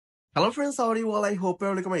Hello friends, how are you all? I hope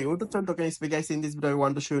you're looking at my YouTube channel TokenXP guys. In this video, I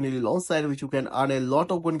want to show you a long site which you can earn a lot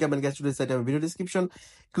of good income and guys today's site have a video description.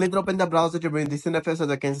 Click open the browser to bring this interface. As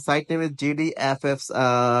I can see, site name is GDFFs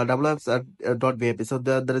dot VIP. So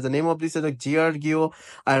there is a name of this as Giorgio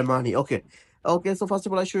Armani. Okay, so first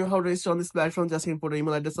of all, I show you how to register on this platform. Just input the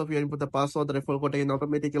email address of your input the password, the referral code, and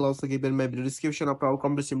automatically also give in my video description of how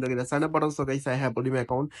come to simply get a sign up button. So guys, I have already my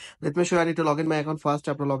account. Let me show you. I need to log in my account first.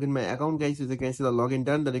 After login my account, guys, as you can see the login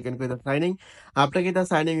done. Then you can create the signing. After get the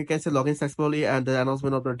signing, you can see login successfully and the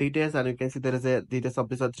announcement of the details. And you can see there is a details of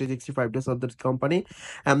this 365 days of the company.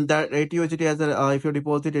 And the rate USDT as a if you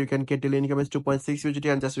deposit, you can get daily income is 2.6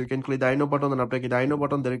 USDT. And just you can click the I know button. And after get the I know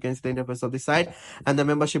button, then you can see the interface of the site and the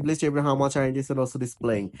membership list. Even how much RNG is also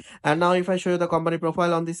displaying. And now if I show you the company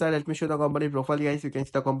profile on this side, let me show you the company profile, guys. You can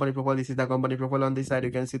see the company profile. This is the company profile on this side.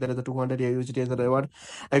 You can see there is a 200 USDT as a reward.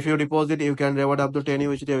 If you deposit, you can reward up to 10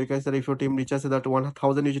 USDT. You can say if your team reaches that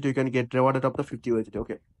 1000 USDT, you can get rewarded up to 50 USDT.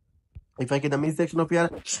 Okay. If I get the main section of here,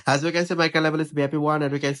 as we can see, my account level is VIP1,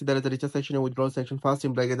 and we can see there is a recharge section and withdrawal section. First,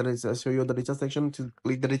 simply get the show you the recharge section. To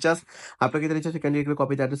click the recharge. After get the recharge, you can directly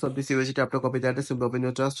copy the address of this USDT. After copy the address, simply open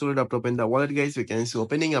your trust wallet. After open the wallet, guys, we can see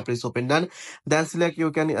opening. After it's open done, then select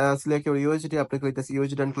you can select your USDT. After click the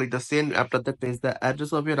USDT and click the send. After that, paste the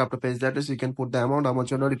address of your. After paste the address, you can put the amount how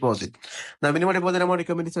much you want to deposit. Now, minimum deposit amount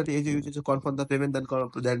recommended is 30 you to confirm the payment. Then call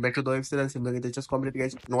up to that back to the website and simply get the just complete,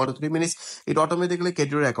 guys. In 1 to 3 minutes, it automatically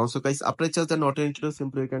get your account. So guys, after just the not introduce,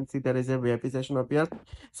 simply you can see there is a VIP session up here.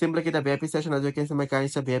 Simply get the VIP session. As you can see, my current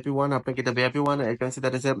is a VIP1. After get the VIP1, I can see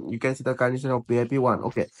that is a you can see the current of VIP1.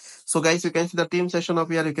 Okay, so guys, you can see the team session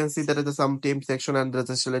up here. You can see there is some team section and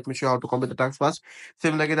just let me show you how to complete the task first.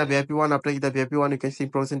 Simply get the VIP1. After get the VIP1, you can see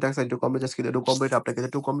processing tax and to complete just get the 2 complete. After get the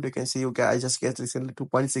 2 complete, you can see I just get recently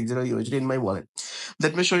 2.60 USD in my wallet.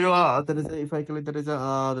 Let me show you there is if I click there is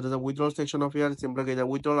a withdrawal section of here. Simply get the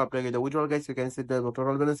withdrawal. After get the withdrawal, guys, you can see the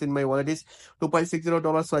total balance in my wallet is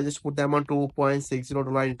 $2.60. So I just put the amount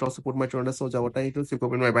 $2.60. It also put my $200. So what I need to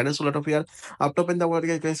open my Binance wallet of here. After open the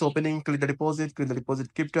wallet, guys, opening, click the deposit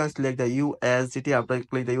crypto and select the USDT. After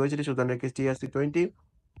click the USDT, show the next TRC20.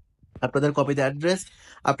 After that, copy the address.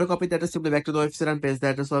 After copy the address, simply back to the website and paste the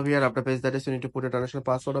address of here. After paste the address, you need to put a international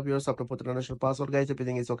password of yours. After put the international password, guys,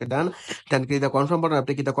 everything is okay done. Then click the confirm button.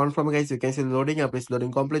 After click the confirm, guys, you can see loading. After it's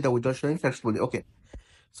loading complete, the withdrawal showing successfully. Okay.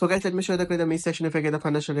 So guys, let me show you the main section. If I get the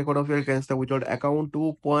financial record of your against the withdrawal account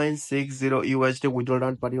 2.60 USD withdrawal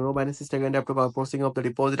done, but you know Binance is again after processing of the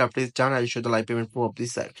deposit after it's done, I'll show the live payment proof of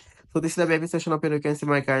this side. So this is the baby section of here. You can see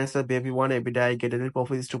my currency baby one every day I get a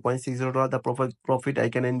profit is $2.60. The profit I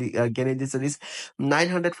can gain in this is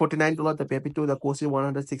 $949. The baby two the cost is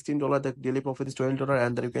 $116. The daily profit is $12,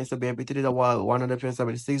 and then you can see baby three the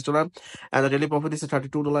 $176, and the daily profit is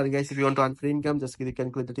 $32. Guys, if you want to earn free income, just you can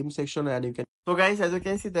click the team section and you can. So guys, as you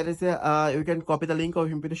can see, there is a you can copy the link of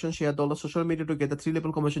invitation, share the social media to get the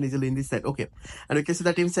 3-level commission easily in this set. Okay, and you can see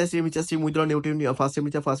the team says team, which is team withdraw, new team, first team,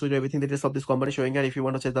 fast withdraw, everything that is of this company showing here. If you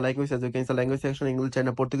want to check the language, as you can see, the language section, English,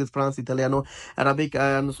 China, Portuguese, France, Italiano, Arabic,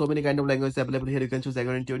 and so many kind of languages available here. You can choose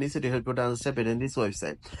again in Tunis to help you to understand it in this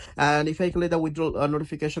website. And if I click the withdrawal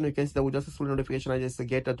notification, you can see the withdrawal successful notification. I just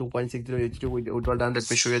get a 2.60 USD withdrawal done. Let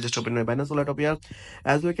me show you. Just open my Binance wallet up here.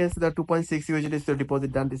 As we can see, the 2.6 USD is the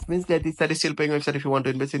deposit done. This means that this side is still paying website. If you want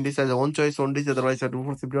to invest in this as a own choice on this, otherwise you have to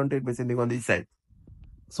force if you want to invest in on this side.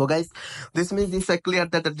 So guys, this means this is clear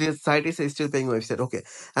that the site is still paying website. Okay,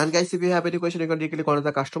 and guys, if you have any question, you can directly contact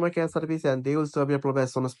the customer care service and they will serve your problem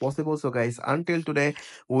as soon as possible. So guys, until today,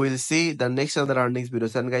 we will see the next other earnings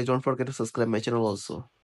videos, and guys, don't forget to subscribe my channel also.